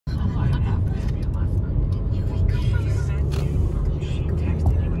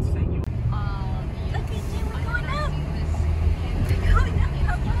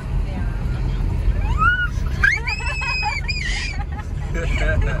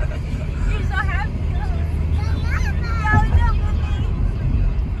so happy.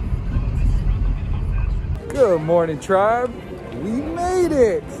 Good morning, tribe. We made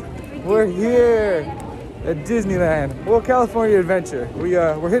it. We're here at Disneyland, well, California Adventure.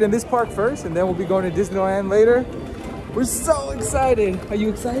 We're hitting this park first, and then we'll be going to Disneyland later. We're so excited. Are you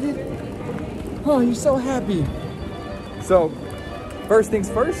excited? Oh, you're so happy. So, first things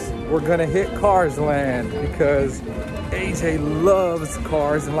first, we're gonna hit Cars Land because AJ loves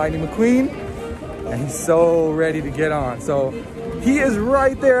Cars and Lightning McQueen, and he's so ready to get on. So he is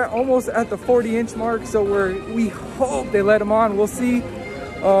right there, almost at the 40-inch mark. So we hope they let him on. We'll see.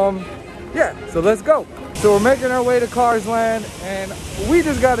 Yeah, so let's go. So we're making our way to Cars Land, and we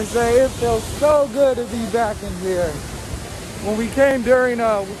just gotta say it feels so good to be back in here. When we came during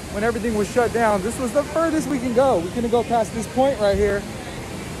when everything was shut down, this was the furthest we can go. We couldn't go past this point right here,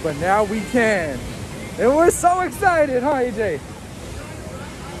 but now we can. And we're so excited, huh, AJ?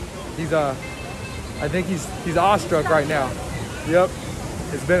 I think he's awestruck right now. Yep,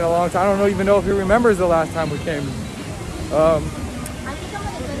 it's been a long time. I don't even know if he remembers the last time we came.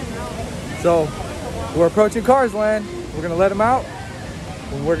 So we're approaching Cars Land. We're gonna let him out,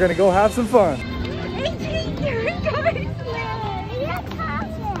 and we're gonna go have some fun.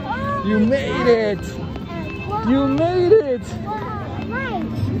 You made it! You made it!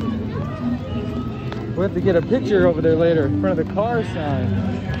 We have to get a picture over there later in front of the car sign.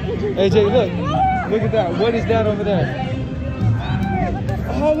 AJ, look at that. What is that over there?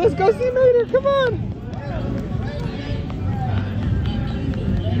 Oh, let's go see Mater. Come on.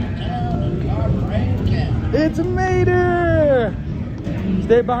 It's Mater.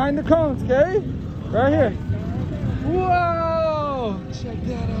 Stay behind the cones, okay? Right here. Whoa! Check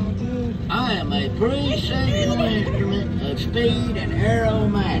that out, dude. I am a pre-signal instrument of speed and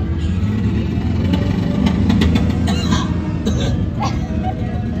aeromatics.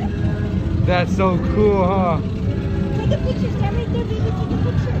 That's so cool, huh? Take a picture. Stand right there, baby. Take a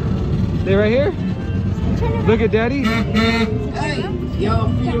picture. Stay right here. Look at Daddy. Hey, y'all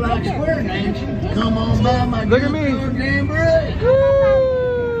feel like square dancing? Come on by my Look at me. Jamboree.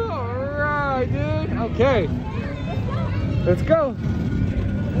 Woo! All right, dude. Okay. Let's go.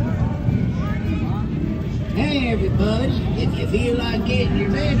 Hey, everybody. If you feel like getting your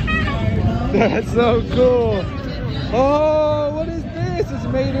legs started on. That's so cool. Oh, what is this? It's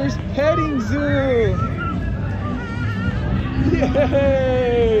Mater's petting zoo.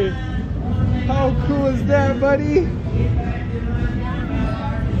 Yay! How cool is that, buddy?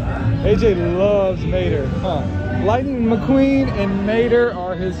 AJ loves Mater, huh? Lightning McQueen and Mater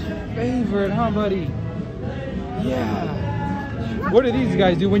are his favorite, huh, buddy? Yeah. What do these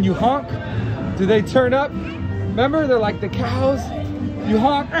guys do when you honk? Do they turn up? Remember, they're like the cows. You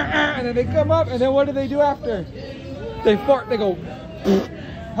honk, and then they come up, and then what do they do after? They fart, they go,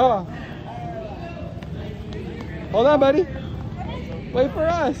 huh? Hold on, buddy. Wait for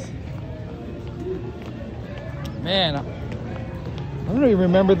us. Man, I don't even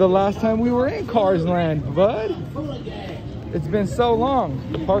remember the last time we were in Cars Land, bud. It's been so long.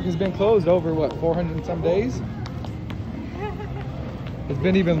 The park has been closed over, what, 400 and some days? It's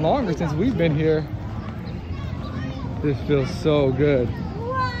been even longer since we've been here. This feels so good.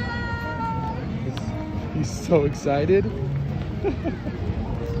 He's so excited.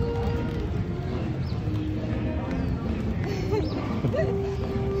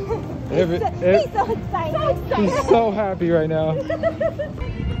 He's so excited. He's so happy right now.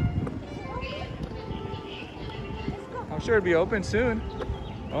 I'm sure it'll be open soon.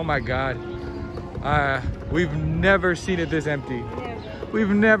 Oh my God. We've never seen it this empty. We've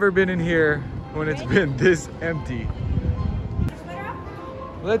never been in here when it's been this empty.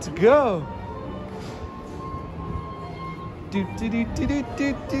 Let's go. Do, do, do, do, do,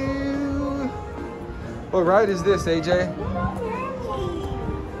 do, do. What ride is this, AJ?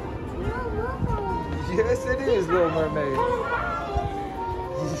 Yes, it is Little Mermaid.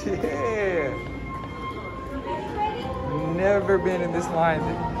 Yeah. Never been in this line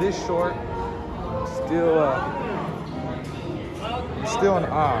this short. Still in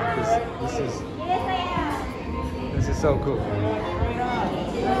awe. This is so cool.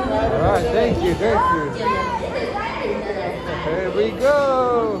 All right, thank you. Here we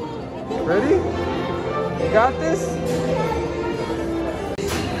go. Ready? You got this?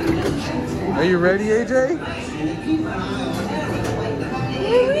 Are you ready, AJ?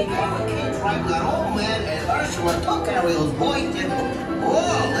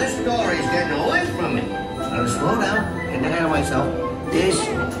 Whoa, this story's getting away from me. Now slow down and get ahead of myself. This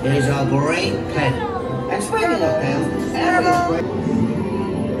is a great pen. And speaking of pens,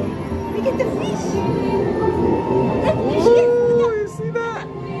 Look at the fish. Ooh, you see that?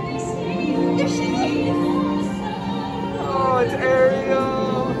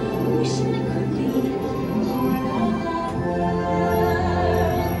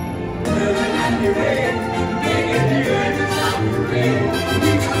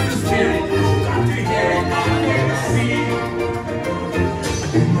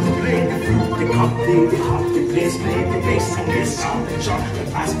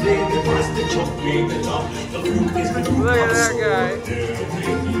 Look at that guy.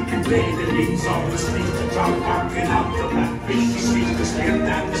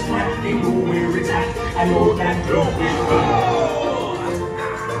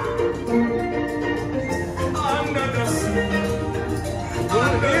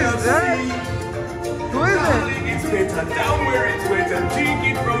 Who is it? It's better down where it's wetter. Take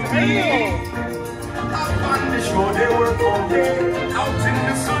it from me. Up on the shore they work all day. Out in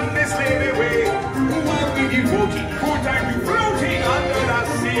the sun they slave away. While we devoted, full time we floating under the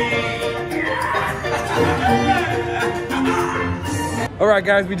sea. All right,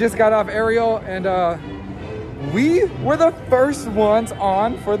 guys, we just got off Ariel, and we were the first ones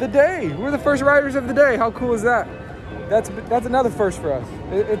on for the day. We're the first riders of the day. How cool is that? That's another first for us.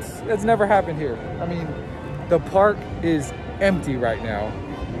 It's never happened here. I mean, the park is empty right now.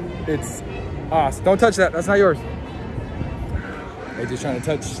 It's awesome. Don't touch that. That's not yours. He's just trying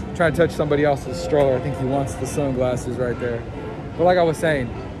to touch somebody else's stroller. I think he wants the sunglasses right there. But like I was saying,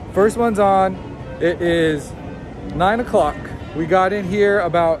 first one's on. It is 9 o'clock. We got in here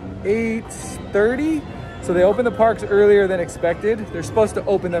about 8:30. So they opened the parks earlier than expected. They're supposed to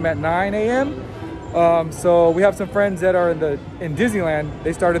open them at 9 a.m. So we have some friends that are in Disneyland.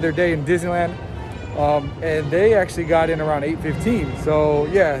 They started their day in Disneyland, and they actually got in around 8:15. So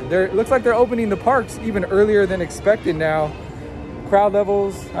yeah, it looks like they're opening the parks even earlier than expected now. Crowd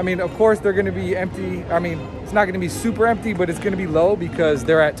levels, I mean, of course they're gonna be empty. I mean, it's not gonna be super empty, but it's gonna be low because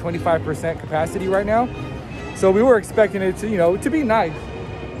they're at 25% capacity right now. So we were expecting it to, to be nice,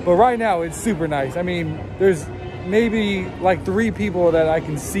 but right now it's super nice. I mean, there's maybe like 3 people that I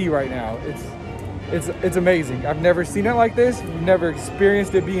can see right now. It's amazing. I've never seen it like this. Never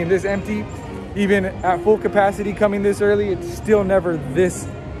experienced it being this empty. Even at full capacity coming this early, it's still never this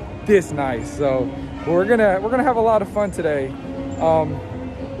nice. So we're gonna have a lot of fun today.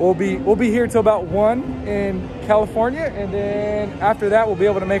 We'll be here till about 1 in California, and then after that we'll be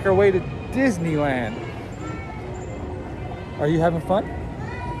able to make our way to Disneyland. Are you having fun?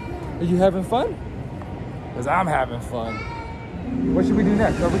 Are you having fun? Because I'm having fun. What should we do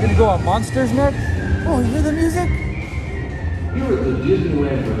next? Are we gonna go on Monsters next? Oh, you hear the music? Here at the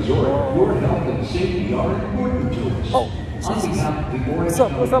Disneyland Resort, your health and safety are important to us. Oh,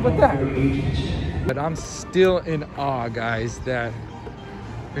 what's up with that? But I'm still in awe, guys, that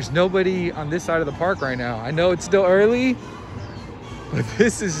there's nobody on this side of the park right now. I know it's still early, but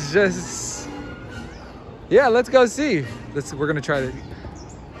this is just, yeah, let's go see. We're gonna try to,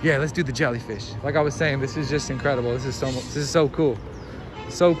 yeah, let's do the jellyfish. Like I was saying, this is just incredible. This is so cool.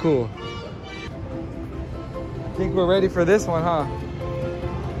 So cool. I think we're ready for this one, huh?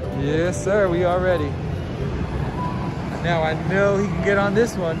 Yes, sir, we are ready. Now, I know he can get on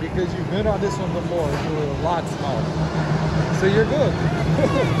this one because you've been on this one before. It's a lot smaller. So you're good.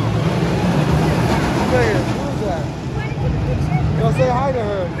 Look at it. Who's that? Go say hi to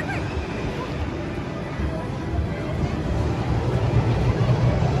her.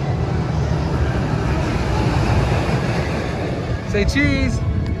 Say cheese.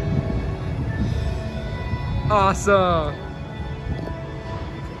 Awesome.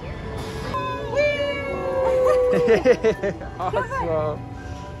 Awesome.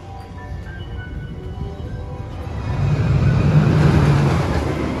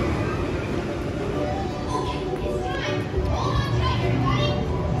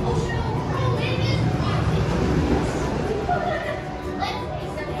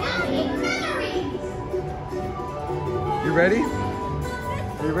 You ready?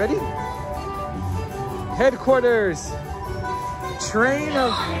 Are you ready? Headquarters. Train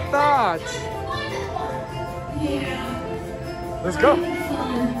of thought. Let's go.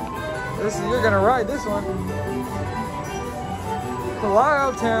 You're gonna ride this one.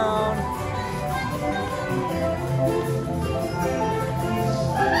 Cloud Town.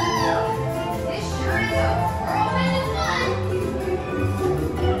 This sure is a whirlwind of fun.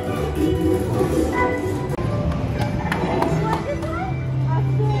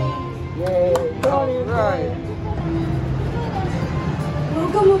 Yay. All right.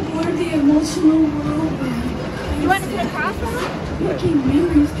 Welcome aboard the emotional whirlwind. You want to sit across from them? Making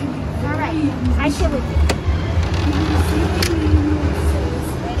memories can be All right. I sit with you.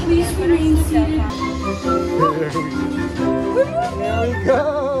 Please remain seated. There we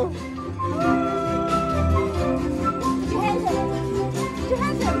go. Put your hands up. Put your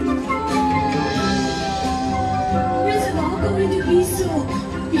hands up. Is it all going to be so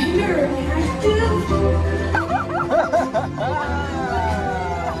interactive?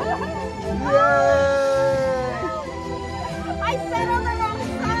 I sat on the wrong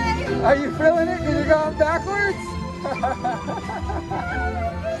side. Are you feeling it? Because you're going backwards?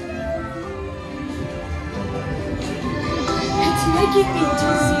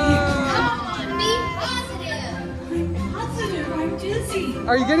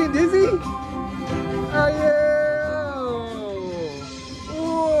 Are you getting dizzy? Are you?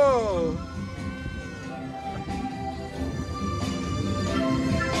 Whoa.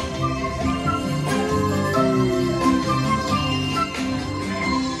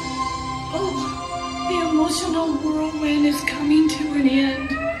 Oh, the emotional whirlwind is coming to an end.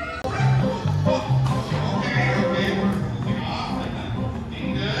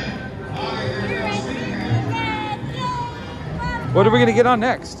 What are we gonna get on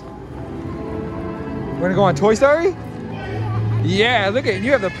next? We're gonna go on Toy Story? Yeah, look at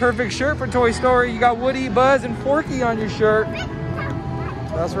you have the perfect shirt for Toy Story. You got Woody, Buzz, and Forky on your shirt.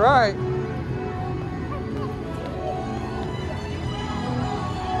 That's right.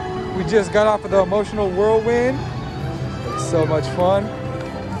 We just got off of the emotional whirlwind. It's so much fun.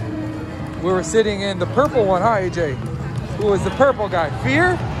 We were sitting in the purple one, huh, AJ? Who was the purple guy?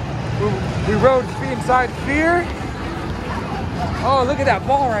 Fear? We rode inside Fear. Oh, look at that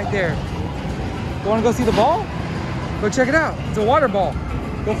ball right there. You wanna go see the ball? Go check it out. It's a water ball.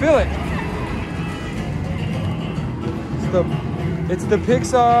 Go feel it. It's the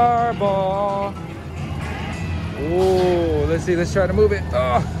Pixar ball. Oh, let's see. Let's try to move it.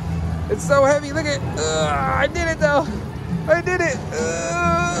 Oh, it's so heavy. Look at it. I did it though. I did it.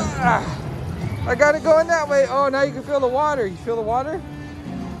 I got it going that way. Oh, now you can feel the water. You feel the water?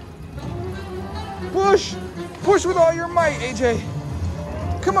 Push. Push with all your might, AJ.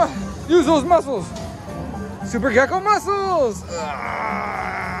 Come on. Use those muscles. Super Gecko muscles.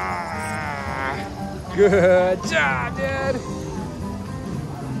 Good job, dude.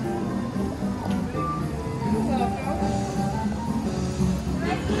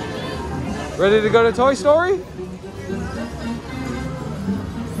 Ready to go to Toy Story?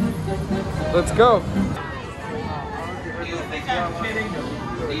 Let's go. Do you think I'm kidding?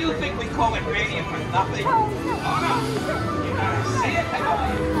 Do you think we call it radio for nothing? Oh no! You gotta see it now.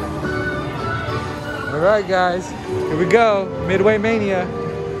 All right, guys. Here we go. Midway Mania.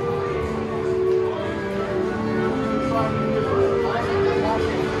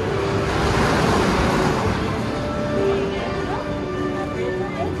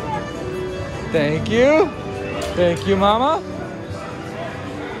 Thank you. Thank you, Mama.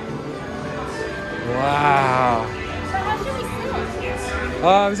 Wow. So how should we sit?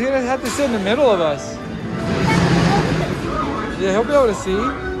 He's gonna have to sit in the middle of us. Yeah, he'll be able to see.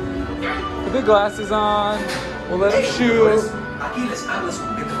 Put the glasses on. We'll let him shoot. Aquí les habla su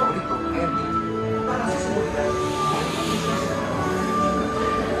juguete favorito, Andy. Para su seguridad.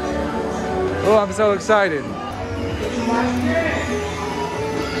 Oh, I'm so excited.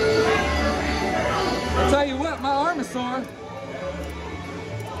 I'll tell you what, my arm is sore.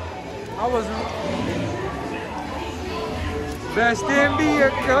 I wasn't. Best in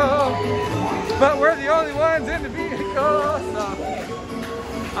vehicle, but we're the only ones in the vehicle, so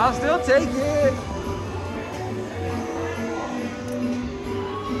I'll still take it.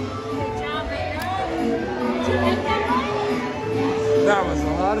 That was a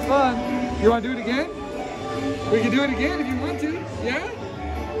lot of fun. You want to do it again? We can do it again if you want to. Yeah?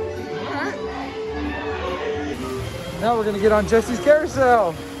 All right. Now we're going to get on Jesse's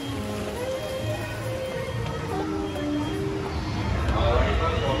carousel.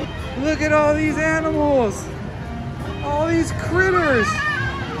 Look at all these animals. All these critters.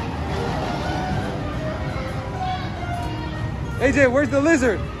 AJ, where's the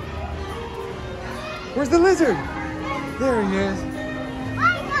lizard? Where's the lizard? There he is.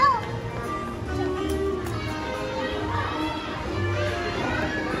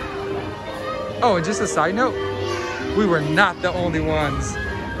 Oh, and just a side note, we were not the only ones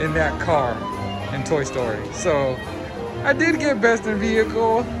in that car in Toy Story. So I did get best in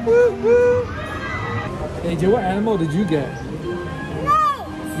vehicle. Woo woo. AJ, what animal did you get?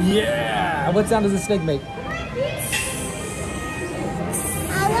 Snake! Yeah! What sound does a snake make?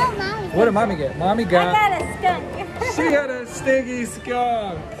 I want mommy. What did mommy get? Mommy I got... got a skunk. She had a stinky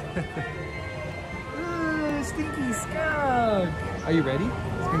skunk. Ooh, stinky skunk. Are you ready?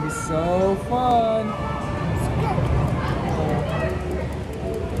 It's gonna be so fun.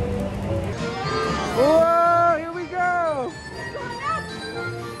 Whoa, here we go.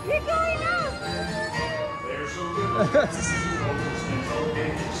 You're going up. There's a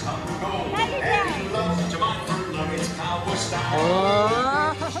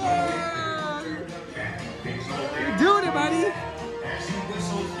Oh, you're doing it, buddy.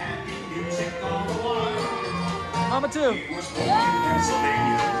 Mama too.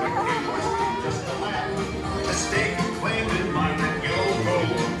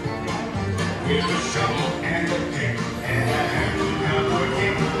 With a shovel and a pick and a hammer and a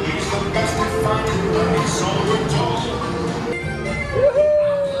kick, he's the best at finding money, so we're told.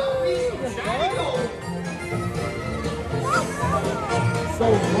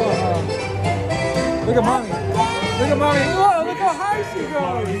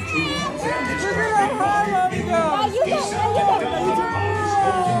 that high mommy go. You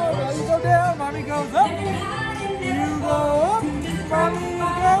You go down, mommy goes up. You go up, mommy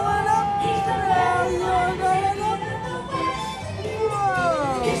going up. Now you're going up.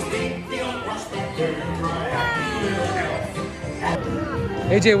 Whoa.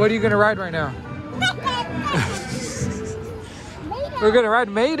 AJ, what are you gonna ride right now? We're gonna ride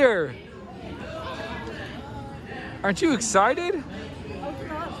Mater. Aren't you excited?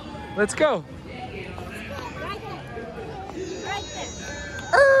 Let's go.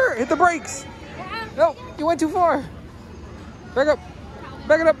 Hit the brakes. No, you went too far. Back up.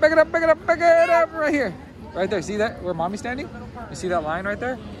 Back it up, back it up, back it up, back it up. Right here. Right there. See that? Where mommy's standing? You see that line right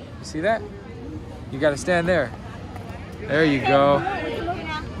there? You see that? You gotta stand there. There you go.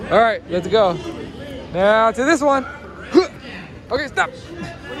 All right, let's go. Now to this one. Okay, stop.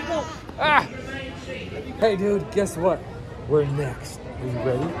 Ah. Hey, dude, guess what? We're next. Are you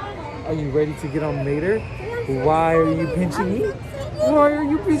ready? Are you ready to get on Mater? Why are you pinching me? Why are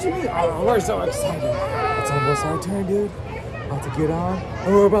you pinching me? Oh, we're so excited. It's almost our turn, dude. About to get on.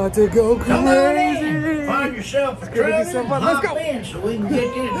 And we're about to go crazy. Find yourself a It's gonna be so fun. Let's go. in so we can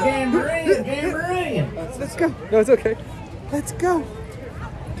get this jamboree. Let's go. No, it's okay. Let's go.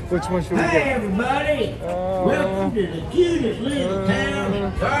 Which one should we Hi, get? everybody. Welcome to the cutest little town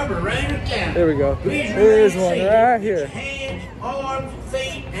in Carburetor County. There we go. Here's one right here. Hands, arms,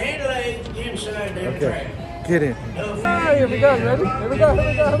 feet, and legs inside them Okay, tracks. get in. Ah, here we go. Ready? Here we go. Here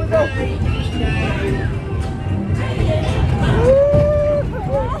we go. Here we go.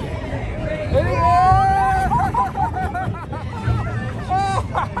 Here we go.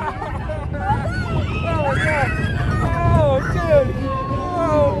 Oh my God. Oh, dude.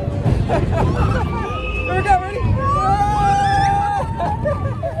 Oh. Here we go. Ready?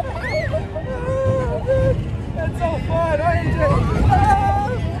 That's so fun. Right, AJ?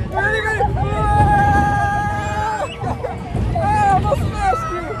 Ready? Ready? I almost smashed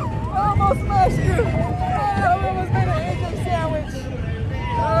you. I almost smashed you. I almost made an AJ sandwich.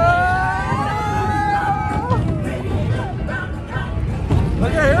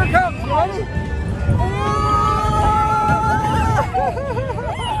 Okay, here it comes. You ready?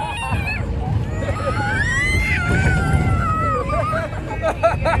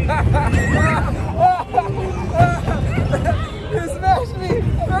 You smashed me!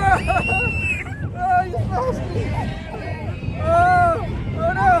 Oh, you smashed me! Oh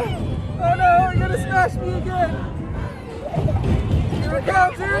no! Oh no! You're gonna smash me again! Here it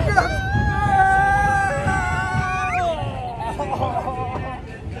comes! Here it comes!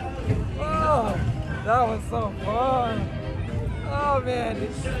 Oh, that was so fun! Oh man,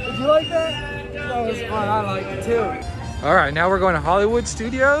 did you like that? That was fun. I liked it too. All right, now we're going to Hollywood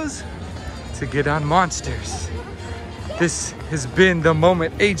Studios to get on Monsters. This has been the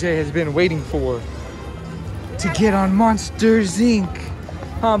moment AJ has been waiting for, to get on Monsters Inc.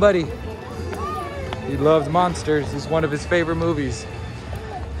 Huh, buddy? He loves Monsters. It's one of his favorite movies.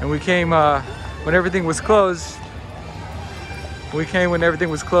 And we came when everything was closed. We came when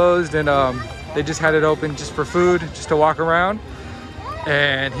everything was closed, and they just had it open just for food, just to walk around.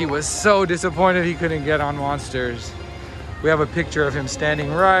 And he was so disappointed he couldn't get on Monsters. We have a picture of him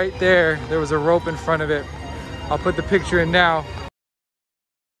standing right there. There was a rope in front of it. I'll put the picture in now.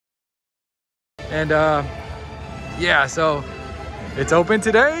 And yeah, so it's open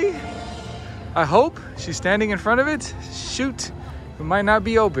today. I hope. She's standing in front of it. Shoot, it might not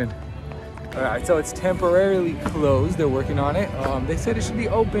be open. All right, so it's temporarily closed. They're working on it. They said it should be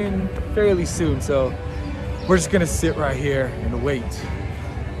open fairly soon. So we're just gonna sit right here and wait,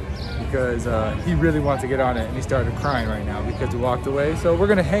 because he really wants to get on it, and he started crying right now because we walked away. So we're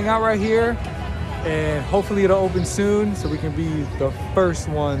gonna hang out right here, and hopefully it'll open soon so we can be the first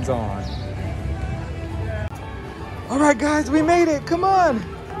ones on. All right, guys, we made it. Come on.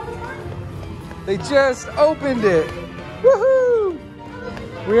 They just opened it. Woohoo!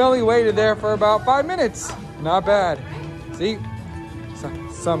 We only waited there for about 5 minutes. Not bad. See,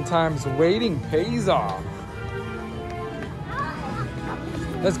 sometimes waiting pays off.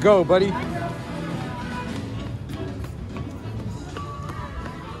 Let's go, buddy.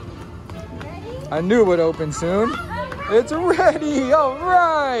 I knew it would open soon. It's ready. All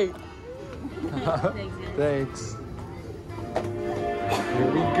right. Thanks.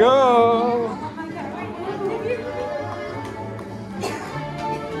 Here we go.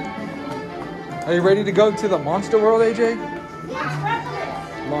 Are you ready to go to the Monster World, AJ?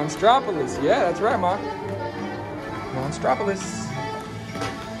 Monstropolis. Yeah, that's right, Mom. Monstropolis.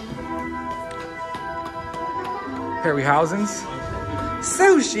 Harryhausen's.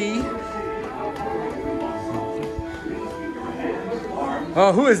 Sushi.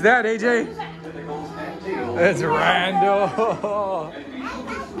 Oh, who is that, AJ? It's Randall.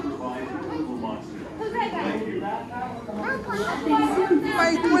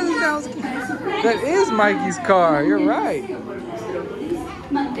 Mike Wazowski. That is Mikey's car. You're right.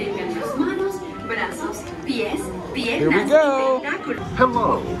 Here we go.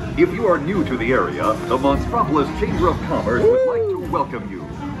 Hello. If you are new to the area, the Monstropolis Chamber of Commerce would like to welcome you.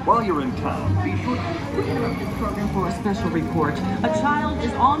 While you're in town, be sure to interrupt this program for a special report. A child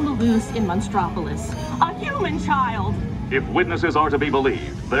is on the loose in Monstropolis. A human child! If witnesses are to be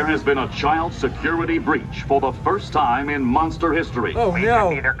believed, there has been a child security breach for the first time in monster history. Oh, We no.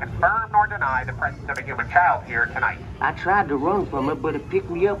 can neither confirm nor deny the presence of a human child here tonight. I tried to run from it, but it picked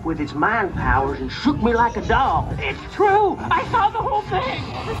me up with its mind powers and shook me like a dog. It's true! I saw the whole thing!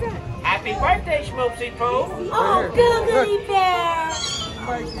 Happy birthday, Schmoopsy Poo. Oh, Googly Bear. He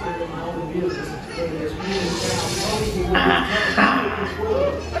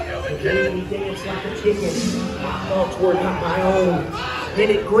danced like a chicken. My thoughts were not my own. Then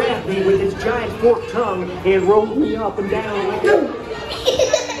it grabbed me with its giant forked tongue and rolled me up and down like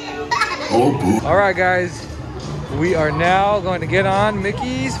All right, guys. We are now going to get on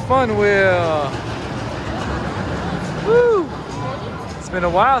Mickey's Fun Wheel. Woo! It's been a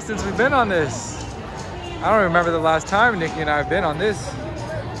while since we've been on this. I don't remember the last time Nikki and I have been on this.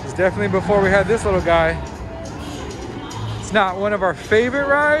 It's definitely before we had this little guy. It's not one of our favorite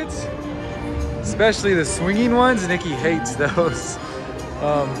rides, especially the swinging ones. Nikki hates those.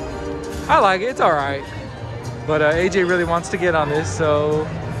 I like it, it's all right. But AJ really wants to get on this, so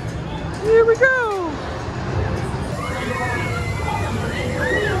here we go.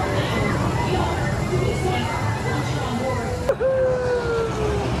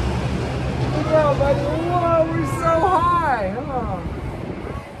 Look out, buddy. Whoa, we're so high.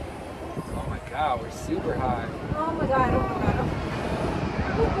 Oh my God, we're super high. Oh my God, oh my God.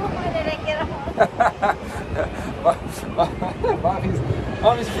 Why did I get off?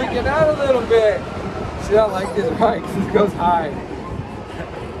 Mommy's freaking out a little bit. She don't like this ride because it goes high.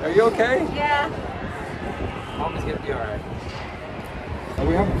 Are you okay? Yeah. Mommy's gonna be alright. Are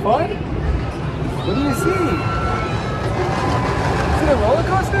we having fun? What do you see? Is it a roller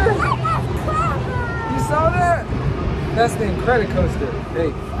coaster? You saw that? That's the Incredicoaster.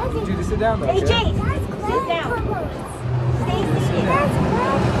 Hey, need you to sit down though. Hey, okay? Jay, sit down. Stay That's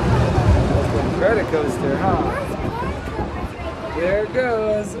the Incredicoaster, huh? There it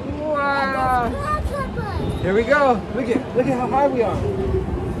goes. Wow. Here we go. Look at how high we are.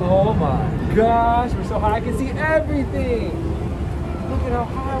 Oh my gosh, we're so high. I can see everything. Look at how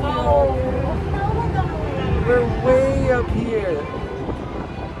high we are. We're way up here.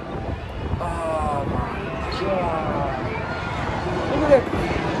 Oh my God. Look at it.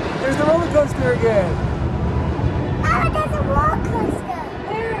 There's the roller coaster again. Ah, there's a roller coaster.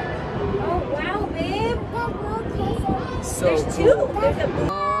 Where? Oh, wow, babe. So There's two. There's a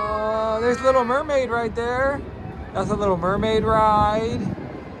there's Little Mermaid right there. That's a Little Mermaid ride.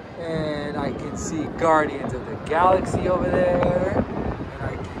 And I can see Guardians of the Galaxy over there. And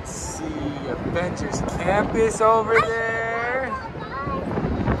I can see Avengers Campus over there.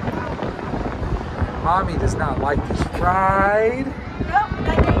 Mommy does not like this ride.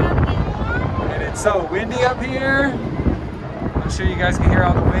 And it's so windy up here. I'm sure you guys can hear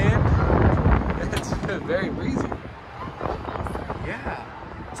all the wind. It's very breezy. Yeah.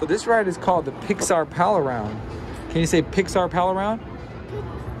 So this ride is called the Pixar Pal Around. Can you say Pixar Pal Around?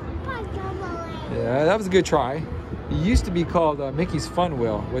 Yeah, that was a good try. It used to be called Mickey's Fun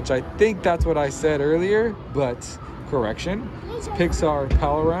Wheel, which I think that's what I said earlier, but correction. It's Pixar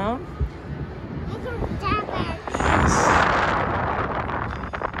Pal Around. Yes.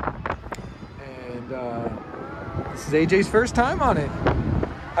 And this is AJ's first time on it.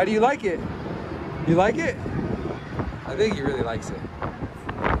 How do you like it? You like it? I think he really likes it.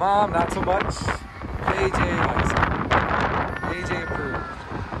 Mom, not so much. AJ likes it. AJ approved.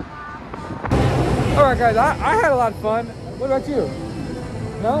 All right, guys, I had a lot of fun. What about you?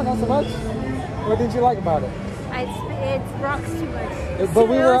 No, not so much? What did you like about it? It rocks too much. But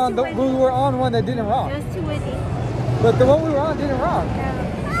we were on one that didn't rock. It was too windy. But the one we were on didn't rock.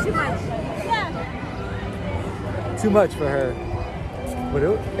 Too much. Yeah. Too much for her. But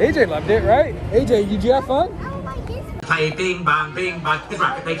AJ loved it, right? AJ, did you have fun? Play bing bang, the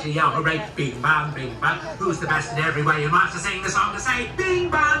rocket makes you yell hooray, bing bang, who's the best in every way and wants to sing the song to say bing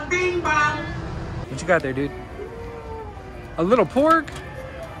bang, bing bang. What you got there, dude? A little porg?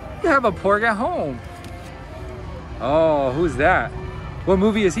 You have a porg at home. Oh, who's that? What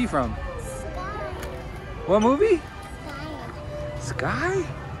movie is he from? Sky. What movie? Sky. Sky?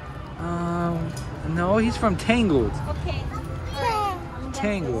 No, he's from Tangled. Okay.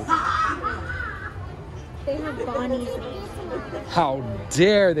 Tangled. They have Bonnie's. How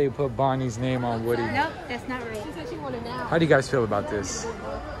dare they put Bonnie's name on Woody? Nope, that's not right. How do you guys feel about this?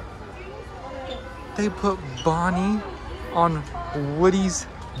 They put Bonnie on Woody's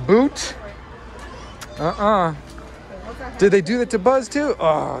boot? Did they do that to Buzz too?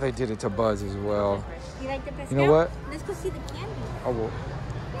 Oh, they did it to Buzz as well. You like the You know what? Let's go see the candy. Oh, well,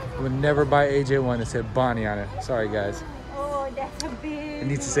 I would never buy AJ one that said Bonnie on it. Sorry, guys. Oh, that's a big. It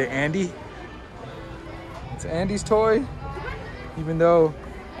needs to say Andy. It's Andy's toy. Even though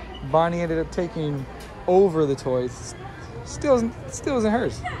Bonnie ended up taking over the toys, still isn't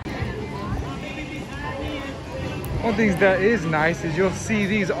hers. One thing that is nice is you'll see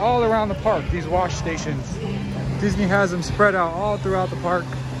these all around the park, these wash stations. Disney has them spread out all throughout the park,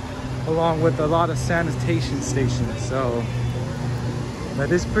 along with a lot of sanitation stations. So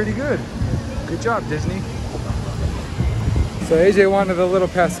that is pretty good. Good job, Disney. So AJ wanted a little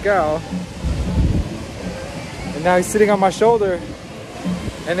Pascal, and now he's sitting on my shoulder,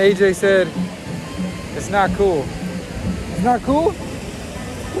 and AJ said, it's not cool. It's not cool?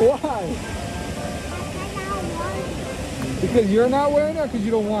 Why? Because you're not wearing it or because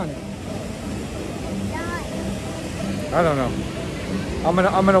you don't want it? I don't know. I'm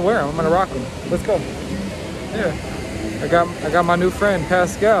gonna wear them. I'm gonna rock them. Let's go. Yeah. I got my new friend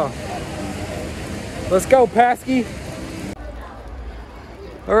Pascal. Let's go, Pasky.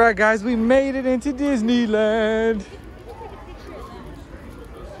 All right, guys, we made it into Disneyland.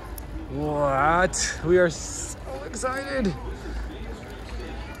 What? We are so excited.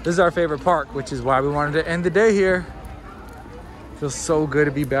 This is our favorite park, which is why we wanted to end the day here. Feels so good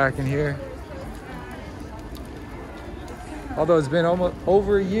to be back in here. Although it's been almost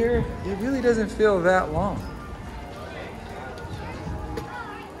over a year, it really doesn't feel that long.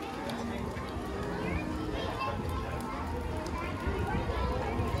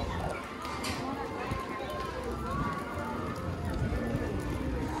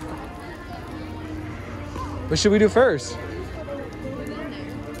 What should we do first?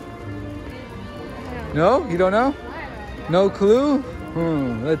 No? You don't know? No clue?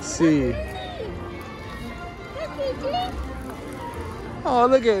 Let's see. Oh,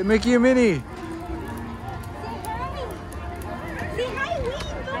 look at Mickey and Minnie.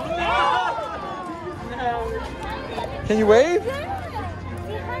 Can you wave?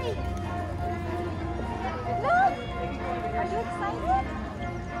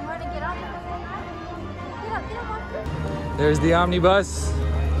 There's the omnibus. I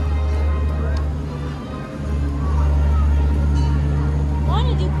want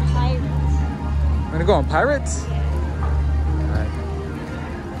to do pirates. We're gonna go on Pirates? Alright.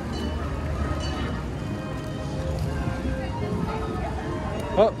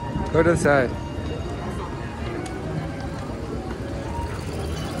 Oh, go to the side.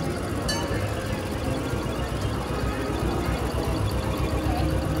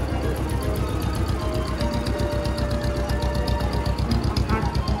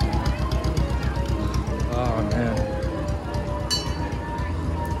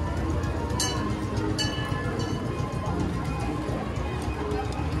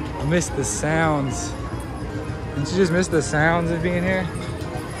 Miss the sounds. Didn't you just miss the sounds of being here?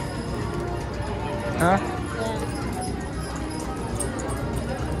 Huh?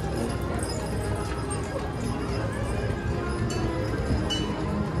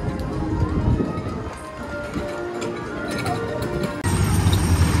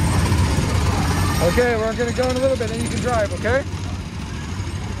 Okay, we're gonna go in a little bit, then you can drive, okay?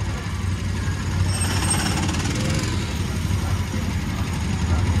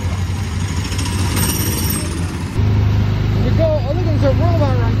 Oh, look, there's a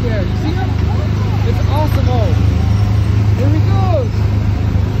robot right there. You see him? It's awesome. Here he goes.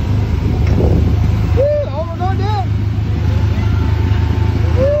 Woo! Oh, we're going down.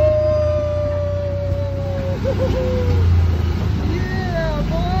 Woo! Yeah,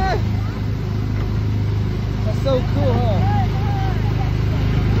 boy. That's so cool, huh?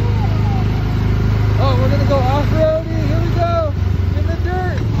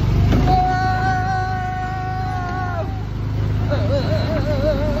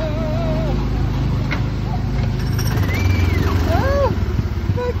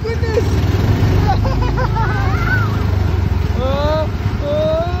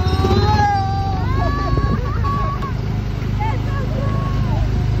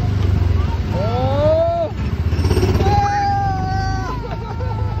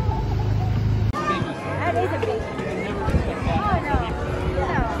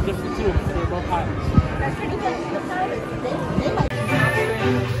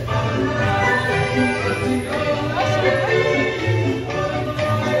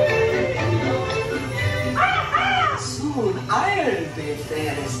 if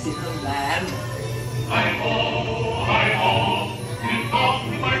there is still land. Hi-ho, hi-ho, in thought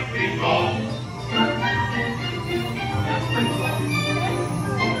might be gone.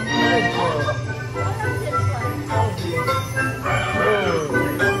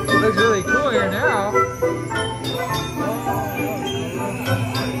 It looks really cool here now.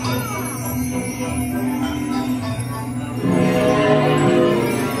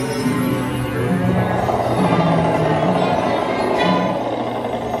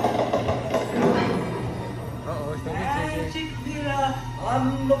 Magic mirror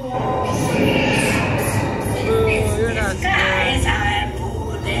on the wall. You're not Guys, I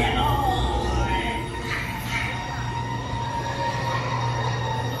pulled them on.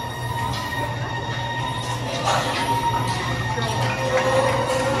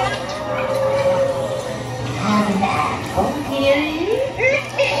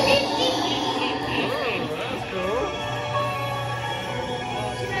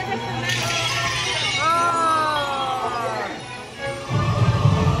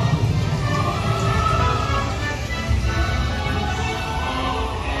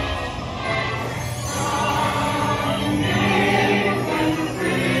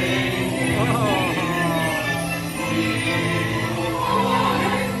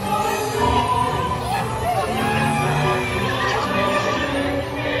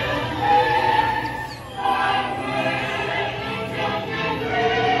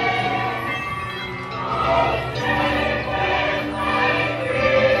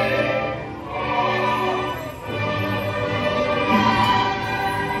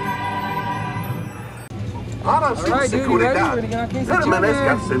 Para su seguridad,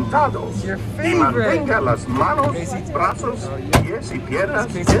 permanezcan sentados y mantenga las manos, brazos, pies y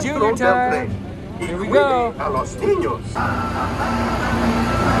piernas dentro del tren y cuide a los niños.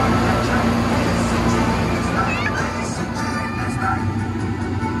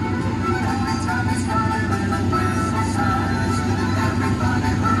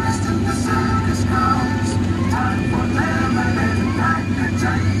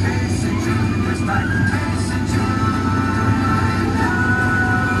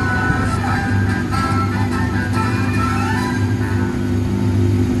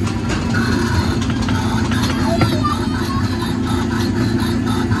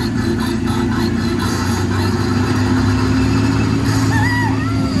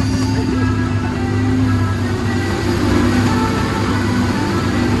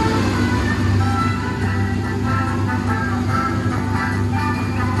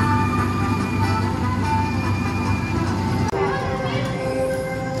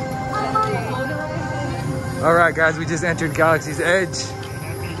 All right, guys, we just entered Galaxy's Edge,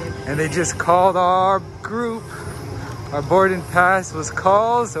 and they just called our group. Our boarding pass was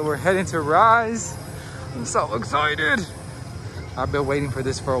called, so we're heading to Rise. I'm so excited. I've been waiting for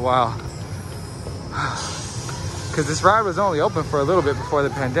this for a while. Because this ride was only open for a little bit before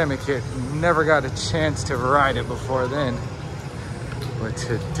the pandemic hit. Never got a chance to ride it before then. But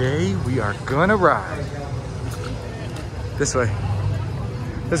today we are gonna ride. This way.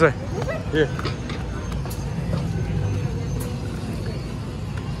 This way. Here.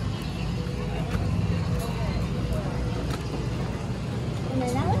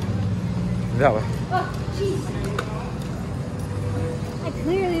 That way. Oh, jeez. I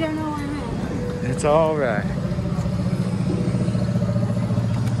clearly don't know where I'm at. It's all right.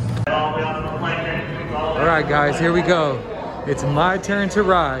 All right, guys, here we go. It's my turn to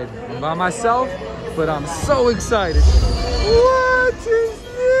ride. I'm by myself, but I'm so excited. What is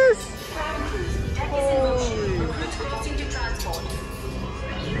this? Holy.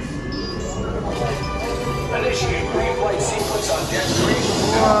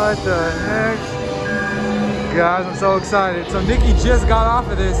 What the heck? Guys, I'm so excited. So Nikki just got off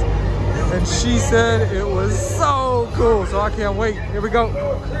of this and she said it was so cool. So I can't wait. Here we go.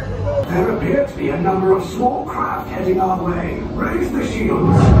 There appear to be a number of small craft heading our way. Raise the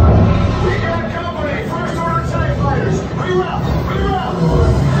shields. We got company. First order tank fighters. Clear out. Clear out.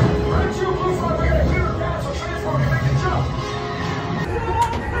 Red 2, blue 5. We got a clear path so transport can make the jump.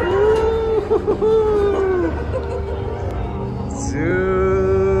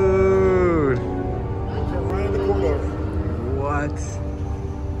 Dude. Right in the corridor. What?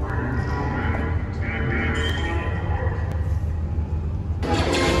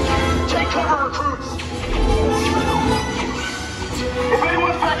 Take cover, recruits. If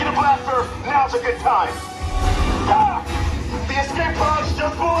anyone's packing a blaster, now's a good time. Ah! The escape pods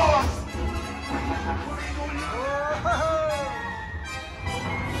just below us.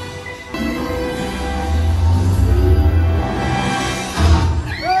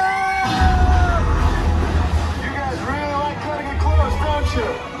 You guys really like cutting it close, don't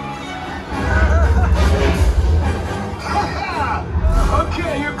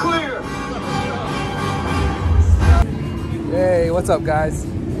up, guys?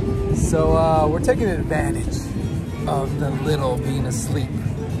 So we're taking advantage of the little being asleep,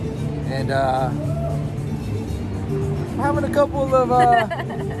 and we're having a couple of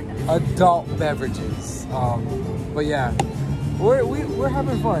adult beverages. But yeah, we're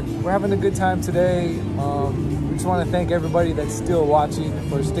having fun. We're having a good time today. We just want to thank everybody that's still watching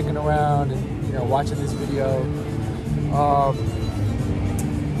for sticking around and, you know, watching this video.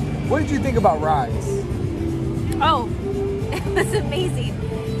 What did you think about rides? Oh, it was amazing.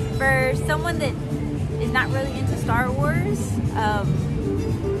 For someone that is not really into Star Wars,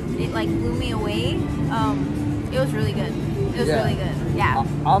 it like blew me away. It was really good. It was really good. Yeah.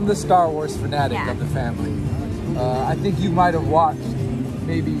 I'm the Star Wars fanatic of the family. I think you might have watched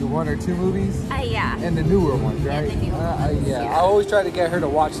maybe 1 or 2 movies. Yeah. And the newer ones, right? Yeah, the newer ones. Yeah. I always try to get her to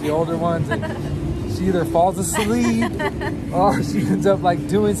watch the older ones. And she either falls asleep or she ends up like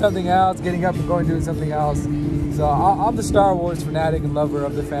doing something else, getting up and going doing something else. So I'm the Star Wars fanatic and lover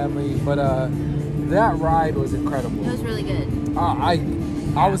of the family. But that ride was incredible. It was really good.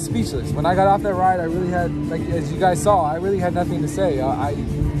 I was speechless. When I got off that ride, I really had, like, as you guys saw, I really had nothing to say.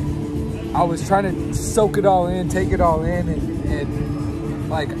 I was trying to soak it all in, take it all in, and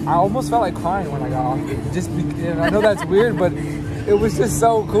like, I almost felt like crying when I got off it. And I know that's weird, but it was just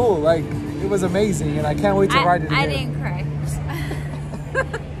so cool. Like, it was amazing, and I can't wait to ride it again. I didn't cry.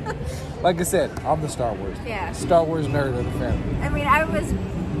 Like I said, I'm the Star Wars nerd of the family. I mean, I was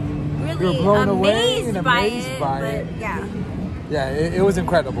really amazed by it, but yeah. Yeah, it was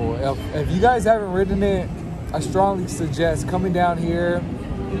incredible. If you guys haven't ridden it, I strongly suggest coming down here,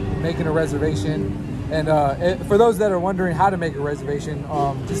 making a reservation. And for those that are wondering how to make a reservation,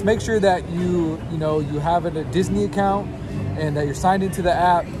 just make sure that you have a Disney account and that you're signed into the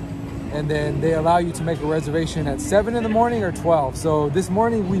app, and then they allow you to make a reservation at 7 in the morning or 12. So this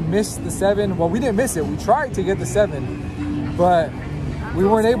morning we missed the 7. Well, we didn't miss it. We tried to get the 7, but we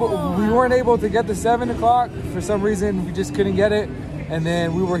weren't able to get the 7 o'clock. For some reason, we just couldn't get it. And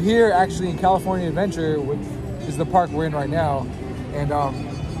then we were here actually in California Adventure, which is the park we're in right now. And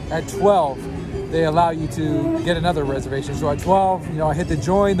at 12, they allow you to get another reservation. So at 12, I hit the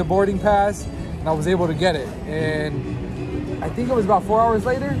join the boarding pass, and I was able to get it. And I think it was about 4 hours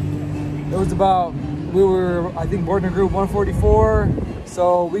later. It was about, I think boarding group 144.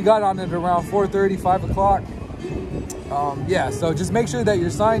 So we got on it around 4:30, 5 o'clock. Yeah, so just make sure that you're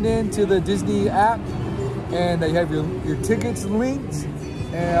signed in to the Disney app and that you have your tickets linked.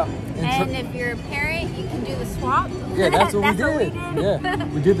 And if you're a parent, you can do the swap. Yeah, that's what we did. Yeah,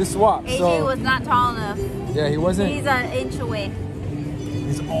 we did the swap. AJ was not tall enough. Yeah, he wasn't. He's an inch away.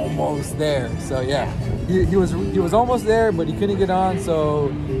 He's almost there. So yeah, he was almost there, but he couldn't get on. So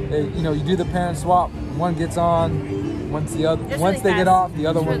you do the parent swap. One gets on. Once they get off, the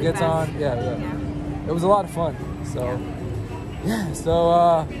other one gets on. Yeah. It was a lot of fun. So yeah,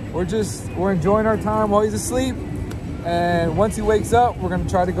 so we're enjoying our time while he's asleep, and once he wakes up, we're gonna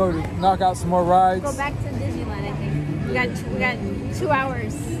try to go to knock out some more rides. Go back to Disneyland. I think we got 2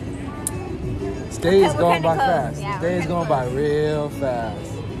 hours. This day is going by fast. Yeah, this day is going by real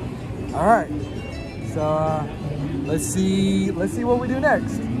fast. All right, so let's see what we do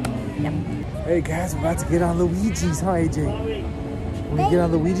next. Yep. Hey guys, we're about to get on Luigi's, huh, AJ? Want to get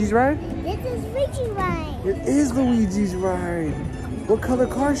on Luigi's ride? This is Luigi's ride. It is Luigi's ride. What color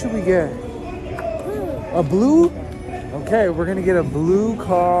car should we get? Blue. A blue? Okay, we're gonna get a blue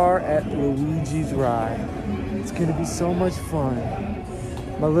car at Luigi's ride. It's gonna be so much fun.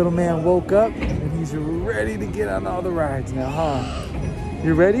 My little man woke up and he's ready to get on all the rides now, huh?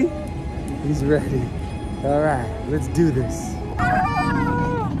 You ready? He's ready. All right, let's do this.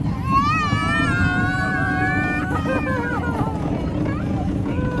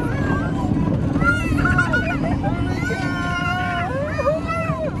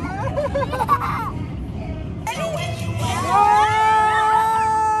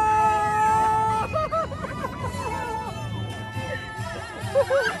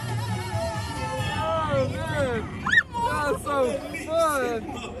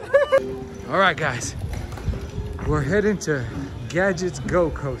 All right, guys, we're heading to Gadget's Go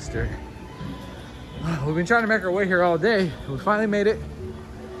Coaster. We've been trying to make our way here all day. We finally made it,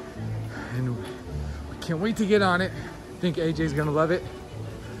 and we can't wait to get on it. I think AJ's gonna love it.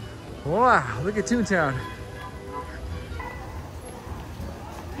 Wow, look at Toontown.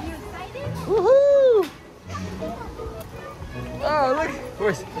 Are you excited? Woohoo! Oh, look,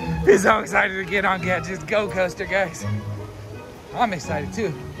 we're so excited to get on Gadget's Go Coaster, guys. I'm excited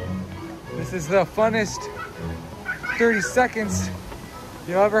too. This is the funnest 30 seconds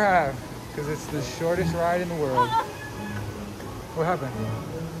you'll ever have, because it's the shortest ride in the world. What happened?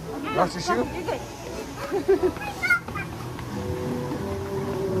 Lost your shoe? You're good.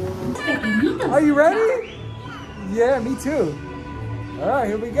 Are you ready? Yeah, me too. All right,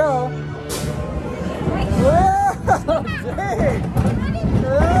 here we go. Whoa, dang.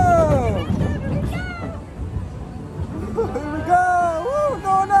 Oh. Here we go. Woo, we're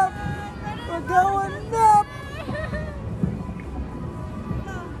going up. We're going up.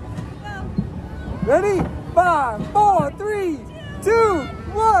 Ready? 5, 4, 3, 2,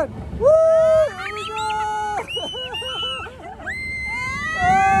 1. Woo! Here we go.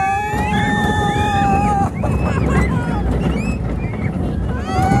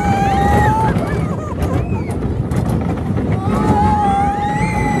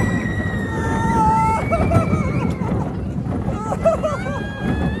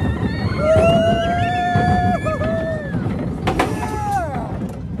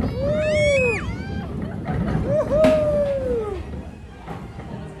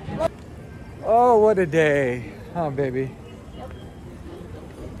 Oh, what a day, huh, baby?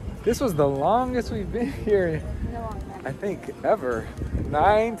 This was the longest we've been here, I think, ever.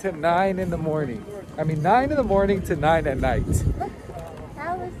 9 to 9 in the morning. I mean, 9 in the morning to 9 at night.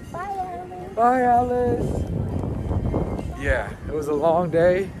 Alice, bye, Alice. Bye, Alice. Yeah, it was a long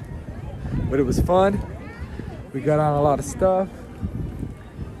day, but it was fun. We got on a lot of stuff.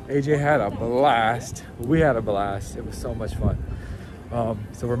 AJ had a blast. We had a blast. It was so much fun.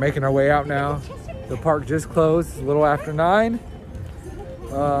 So we're making our way out now. The park just closed. It's a little after 9.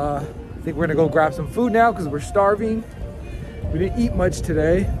 I think we're gonna go grab some food now because we're starving. We didn't eat much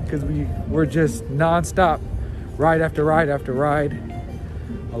today because we were just non-stop ride after ride after ride.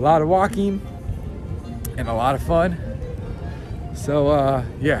 A lot of walking and a lot of fun. So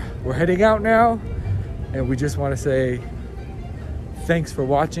yeah, we're heading out now, and we just want to say thanks for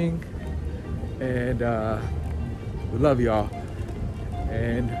watching, and we love y'all,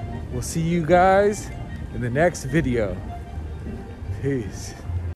 and we'll see you guys in the next video. Peace.